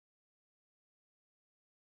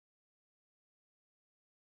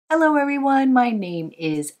Hello everyone, my name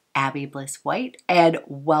is Abby Bliss White and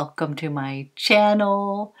welcome to my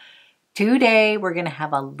channel. Today we're going to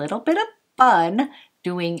have a little bit of fun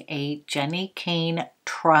doing a Jenni Kayne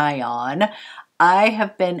try-on. I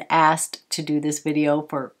have been asked to do this video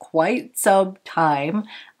for quite some time.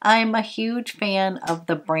 I'm a huge fan of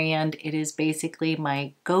the brand. It is basically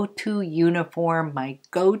my go-to uniform, my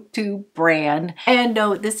go-to brand. And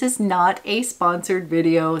no, this is not a sponsored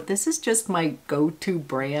video. This is just my go-to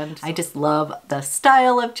brand. I just love the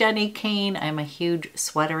style of Jenni Kayne. I'm a huge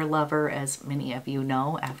sweater lover, as many of you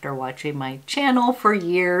know after watching my channel for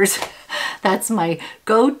years. That's my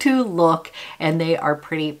go-to look, and they are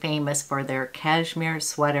pretty famous for their cashmere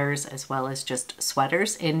sweaters as well as just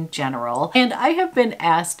sweaters in general. And I have been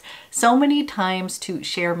asked so many times to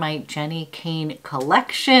share my Jenni Kayne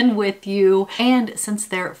collection with you, and since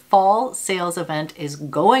their fall sales event is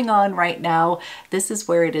going on right now, this is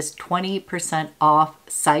where it is 20% off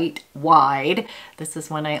site-wide. This is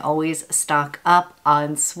when I always stock up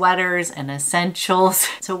on sweaters and essentials.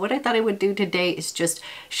 So what I thought I would do today is just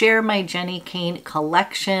share my Jenni Kayne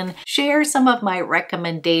collection, share some of my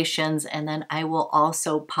recommendations, and then I will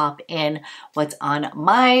also pop in what's on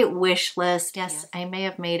my wish list. Yes, I may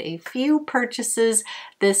have made a few purchases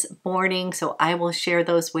this morning, so I will share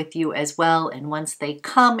those with you as well. And once they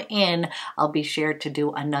come in, I'll be sure to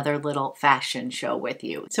do another little fashion show with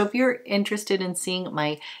you. So if you're interested in seeing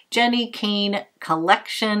my Jenni Kayne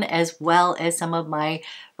collection as well as some of my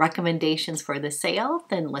recommendations for the sale,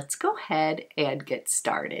 then let's go ahead and get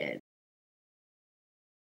started.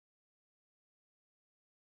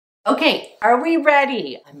 Okay, are we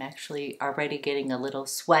ready? I'm actually already getting a little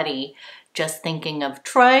sweaty just thinking of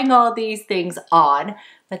trying all these things on,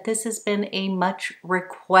 but this has been a much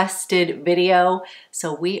requested video,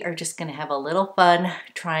 so we are just gonna have a little fun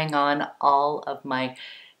trying on all of my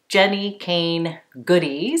Jenni Kayne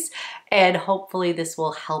goodies, and hopefully this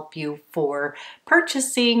will help you for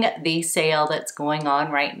purchasing the sale that's going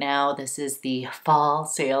on right now. This is the fall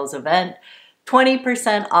sales event.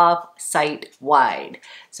 20% off site-wide.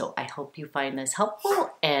 So I hope you find this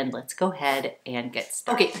helpful, and let's go ahead and get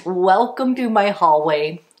started. Okay, welcome to my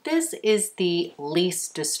hallway. This is the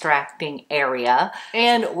least distracting area,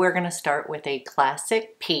 and we're gonna start with a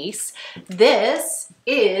classic piece. This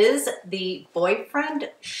is the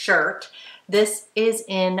boyfriend shirt. This is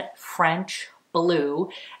in French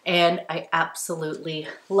blue, and I absolutely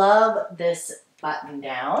love this button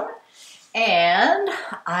down. And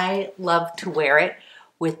I love to wear it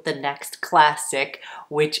with the next classic,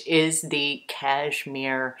 which is the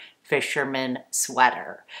cashmere fisherman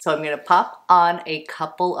sweater. So I'm gonna pop on a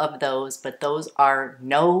couple of those, but those are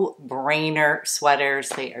no-brainer sweaters.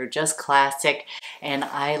 They are just classic, and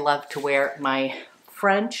I love to wear my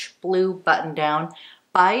French blue button down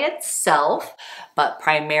by itself, but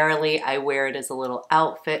primarily I wear it as a little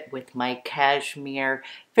outfit with my cashmere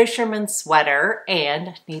fisherman sweater,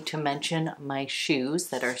 and need to mention my shoes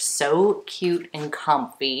that are so cute and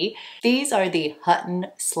comfy. These are the Hutton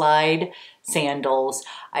Slide sandals.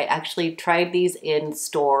 I actually tried these in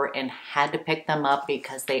store and had to pick them up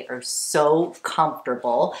because they are so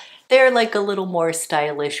comfortable. They're like a little more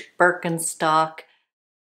stylish Birkenstock.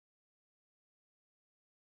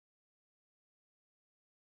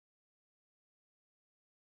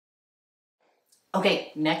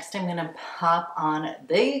 Okay, next I'm gonna pop on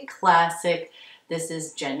the classic. This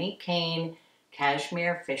is Jenni Kayne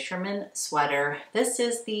cashmere fisherman sweater. This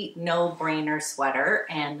is the no-brainer sweater,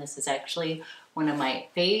 and this is actually one of my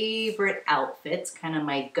favorite outfits, kind of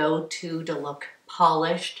my go-to to look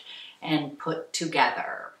polished and put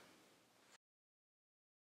together.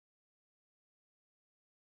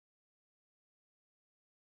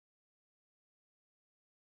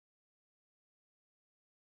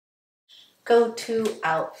 Go-to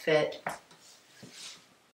outfit.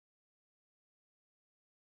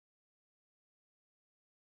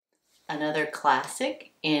 Another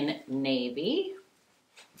classic in navy.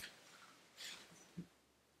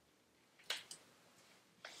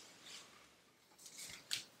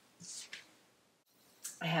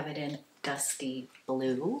 I have it in dusty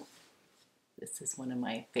blue. This is one of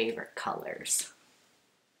my favorite colors.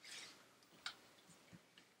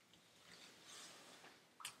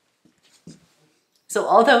 So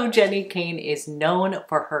although Jenni Kayne is known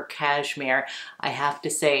for her cashmere, I have to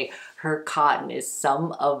say her cotton is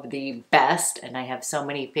some of the best, and I have so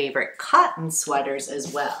many favorite cotton sweaters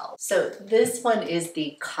as well. So this one is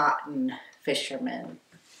the cotton fisherman.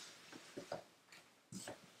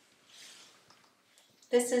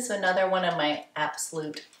 This is another one of my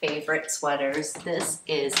absolute favorite sweaters. This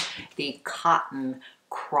is the cotton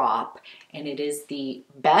crop, and it is the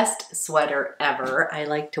best sweater ever. I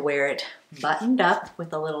like to wear it buttoned up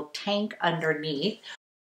with a little tank underneath,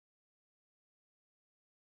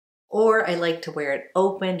 or I like to wear it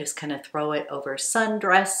open, just kind of throw it over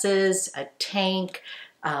sundresses, a tank.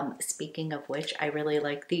 Speaking of which, I really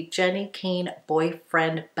like the Jenni Kayne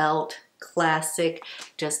boyfriend belt. Classic,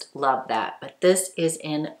 just love that. But this is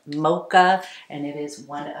in mocha, and it is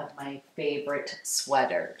one of my favorite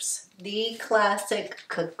sweaters. The classic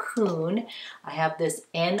cocoon. I have this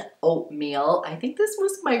in oatmeal. I think this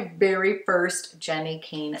was my very first Jenni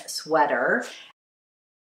Kayne sweater.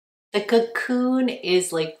 The cocoon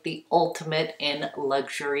is like the ultimate in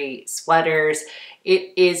luxury sweaters.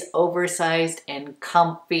 It is oversized and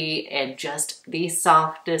comfy and just the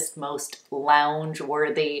softest, most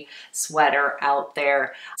lounge-worthy sweater out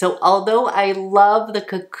there. So although I love the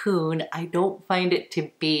cocoon, I don't find it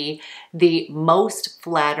to be the most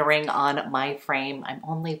flattering on my frame. I'm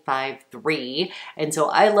only 5'3", and so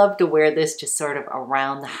I love to wear this just sort of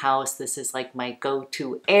around the house. This is like my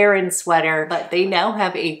go-to errand sweater, but they now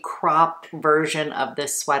have a cropped version of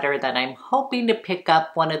this sweater that I'm hoping to pick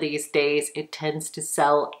up one of these days. It tends to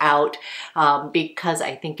sell out because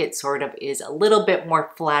I think it sort of is a little bit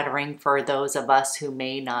more flattering for those of us who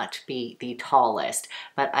may not be the tallest.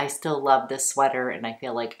 But I still love this sweater, and I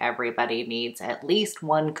feel like everybody needs at least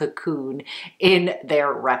one cocoon in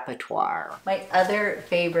their repertoire. My other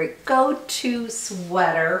favorite go-to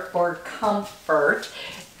sweater for comfort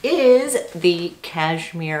is the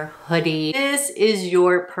cashmere hoodie. This is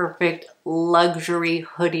your perfect luxury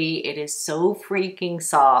hoodie. It is so freaking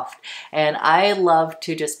soft, and I love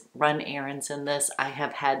to just run errands in this. I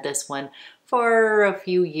have had this one for a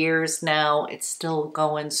few years now. It's still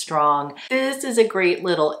going strong. This is a great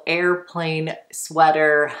little airplane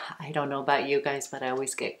sweater. I don't know about you guys, but I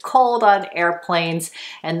always get cold on airplanes,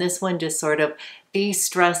 and this one just sort of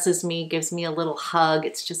de-stresses me, gives me a little hug.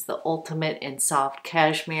 It's just the ultimate in soft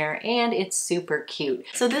cashmere, and it's super cute.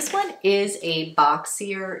 So this one is a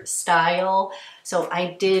boxier style. So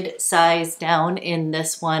I did size down in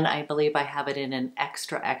this one. I believe I have it in an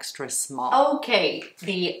extra small. Okay,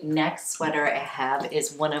 the next sweater I have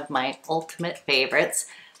is one of my ultimate favorites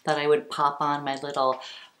that I would pop on my little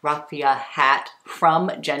raffia hat from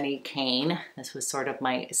Jenni Kayne. This was sort of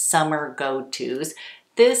my summer go-tos.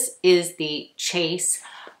 This is the Chase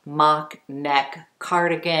mock neck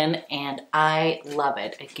cardigan, and I love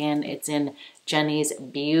it. Again, it's in Jenni's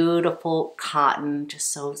beautiful cotton,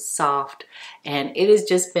 just so soft, and it has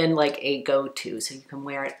just been like a go-to. So you can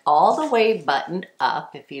wear it all the way buttoned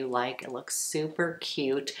up if you like. It looks super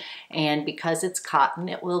cute, and because it's cotton,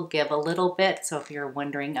 it will give a little bit. So if you're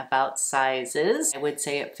wondering about sizes, I would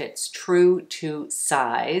say it fits true to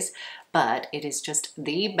size, but it is just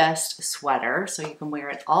the best sweater. So you can wear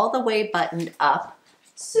it all the way buttoned up.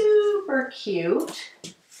 Super cute.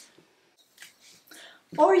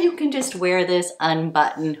 Or you can just wear this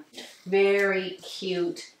unbuttoned. Very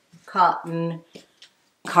cute cotton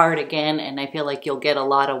cardigan, and I feel like you'll get a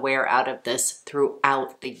lot of wear out of this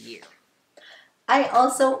throughout the year. I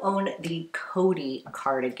also own the Cody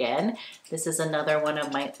cardigan. This is another one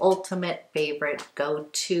of my ultimate favorite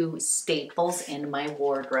go-to staples in my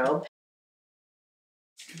wardrobe.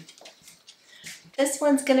 This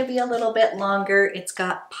one's gonna be a little bit longer. It's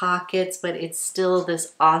got pockets, but it's still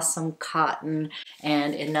this awesome cotton,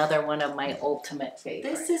 and another one of my ultimate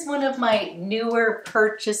favorites. This is one of my newer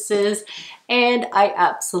purchases, and I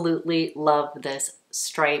absolutely love this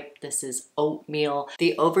stripe. This is oatmeal,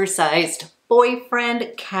 the oversized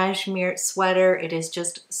boyfriend cashmere sweater. It is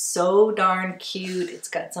just so darn cute. It's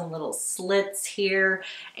got some little slits here,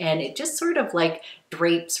 and it just sort of like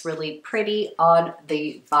drapes really pretty on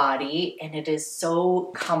the body, and it is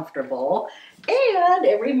so comfortable. And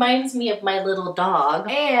it reminds me of my little dog,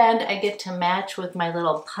 and I get to match with my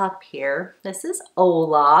little pup here. This is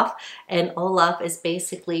Olaf, and Olaf is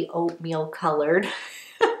basically oatmeal colored.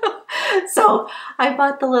 So I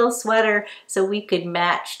bought the little sweater so we could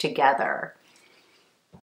match together.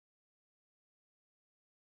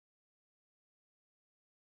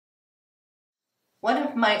 One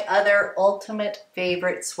of my other ultimate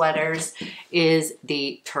favorite sweaters is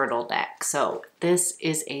the turtleneck. So this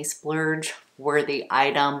is a splurge-worthy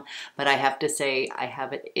item, but I have to say I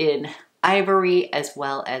have it in ivory as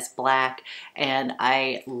well as black, and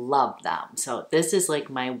I love them. So this is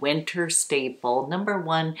like my winter staple. Number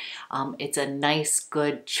one, it's a nice,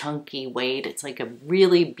 good, chunky weight. It's like a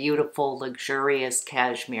really beautiful, luxurious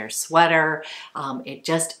cashmere sweater. It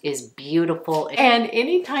just is beautiful. And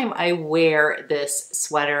anytime I wear this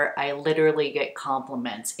sweater, I literally get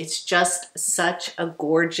compliments. It's just such a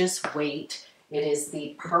gorgeous weight. It is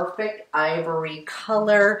the perfect ivory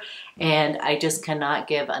color, and I just cannot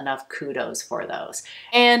give enough kudos for those.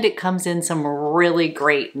 And it comes in some really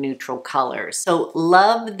great neutral colors. So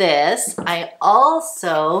love this. I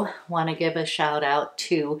also want to give a shout out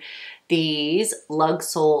to these lug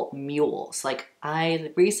sole mules. Like,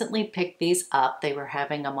 I recently picked these up. They were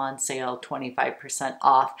having them on sale, 25%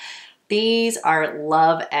 off. These are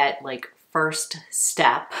love at like first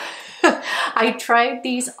step. I tried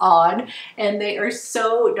these on and they are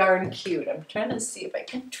so darn cute. I'm trying to see if I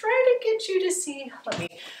can try to get you to see. Let me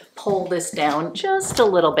pull this down just a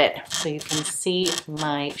little bit so you can see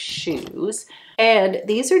my shoes. And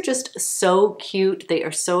these are just so cute. They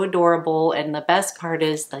are so adorable. And the best part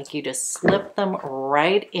is, like, you just slip them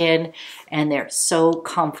right in and they're so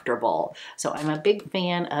comfortable. So I'm a big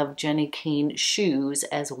fan of Jenni Kayne shoes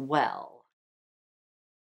as well.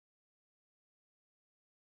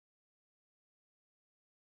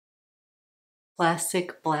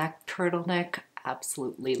 Classic black turtleneck,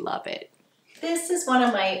 absolutely love it. This is one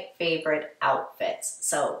of my favorite outfits.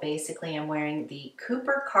 So basically I'm wearing the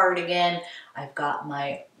Cooper cardigan. I've got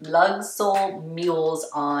my lug sole mules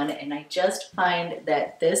on, and I just find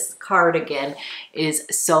that this cardigan is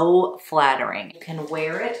so flattering. You can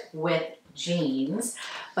wear it with jeans,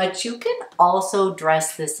 but you can also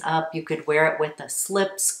dress this up. You could wear it with a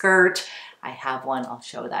slip skirt. I have one, I'll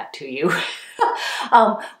show that to you.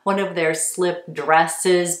 One of their slip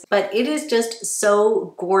dresses, but it is just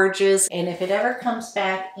so gorgeous. And if it ever comes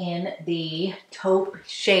back in the taupe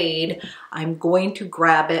shade, I'm going to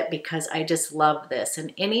grab it because I just love this.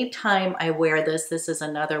 And anytime I wear this, this is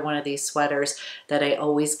another one of these sweaters that I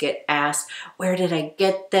always get asked, where did I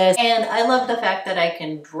get this? And I love the fact that I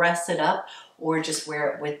can dress it up or just wear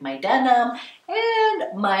it with my denim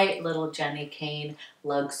and my little Jenni Kayne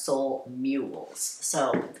lug sole mules.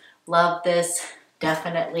 So love this,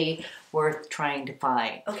 definitely worth trying to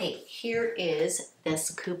find. Okay, here is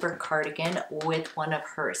this Cooper cardigan with one of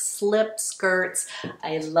her slip skirts.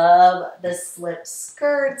 I love the slip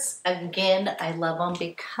skirts. Again, I love them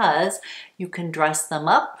because you can dress them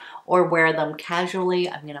up or wear them casually.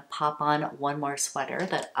 I'm gonna pop on one more sweater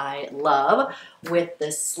that I love with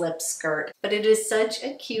this slip skirt, but it is such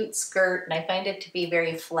a cute skirt and I find it to be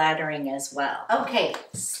very flattering as well. Okay,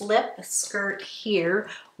 slip skirt here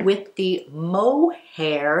with the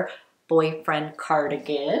mohair boyfriend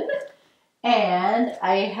cardigan. And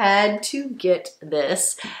I had to get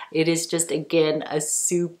this. It is just, again, a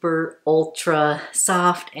super ultra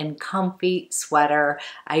soft and comfy sweater.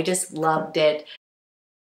 I just loved it.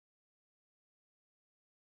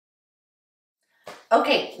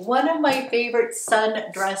 Okay, one of my favorite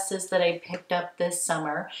sun dresses that I picked up this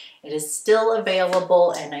summer. It is still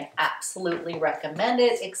available and I absolutely recommend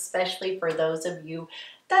it, especially for those of you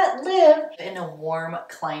that live in a warm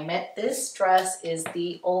climate. This dress is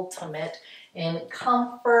the ultimate in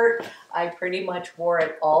comfort. I pretty much wore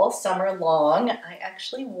it all summer long. I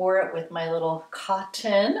actually wore it with my little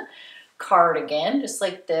cotton cardigan, just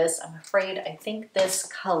like this. I'm afraid I think this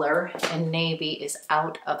color in navy is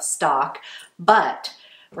out of stock, but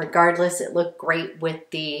regardless, it looked great with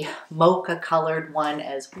the mocha colored one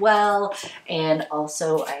as well. And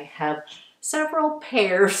also I have several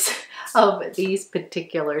pairs of these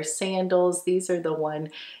particular sandals. These are the one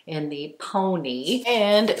in the pony,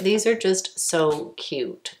 and these are just so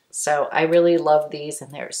cute. So I really love these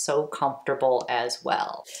and they're so comfortable as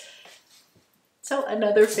well. So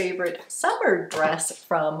another favorite summer dress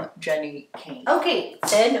from Jenni Kayne. Okay,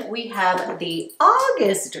 then we have the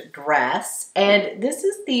August dress, and this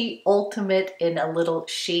is the ultimate in a little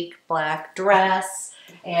chic black dress.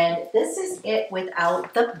 And this is it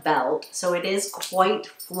without the belt, so it is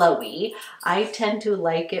quite flowy. I tend to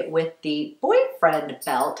like it with the boyfriend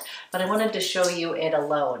belt, but I wanted to show you it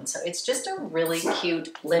alone. So it's just a really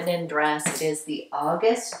cute linen dress. It is the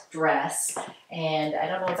August dress, and I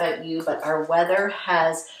don't know about you, but our weather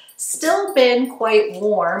has still been quite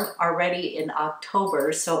warm already in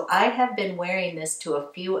October, so I have been wearing this to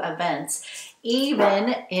a few events,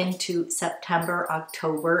 even into September,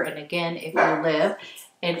 October. And again, if you live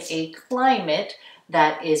in a climate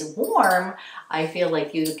that is warm, I feel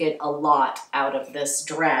like you get a lot out of this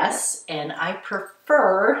dress, and I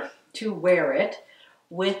prefer to wear it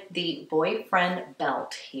with the boyfriend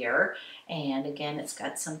belt here. And again, it's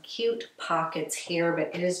got some cute pockets here,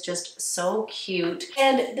 but it is just so cute.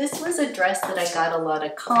 And this was a dress that I got a lot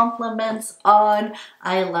of compliments on.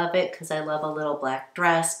 I love it because I love a little black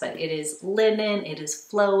dress, but it is linen, it is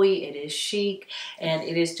flowy, it is chic, and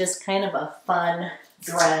it is just kind of a fun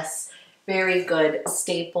dress very good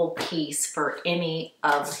staple piece for any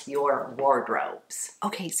of your wardrobes.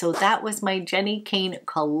 Okay, so that was my Jenni Kayne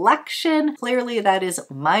collection. Clearly that is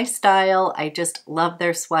my style. I just love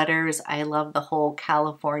their sweaters. I love the whole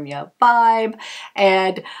California vibe,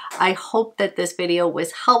 and I hope that this video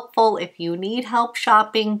was helpful. If you need help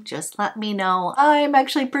shopping, just let me know. I'm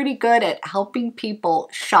actually pretty good at helping people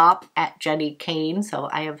shop at Jenni Kayne, so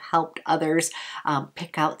I have helped others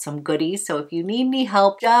pick out some goodies. So if you need any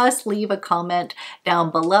help, just leave a comment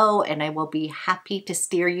down below and I will be happy to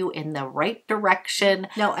steer you in the right direction.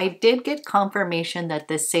 Now, I did get confirmation that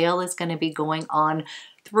the sale is going to be going on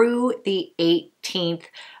through the 18th.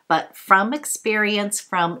 But from experience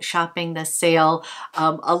from shopping the sale,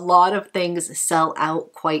 a lot of things sell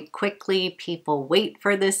out quite quickly. People wait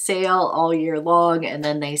for this sale all year long and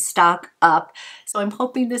then they stock up. So I'm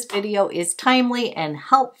hoping this video is timely and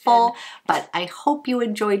helpful, but I hope you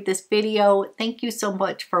enjoyed this video. Thank you so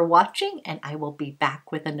much for watching, and I will be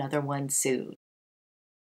back with another one soon.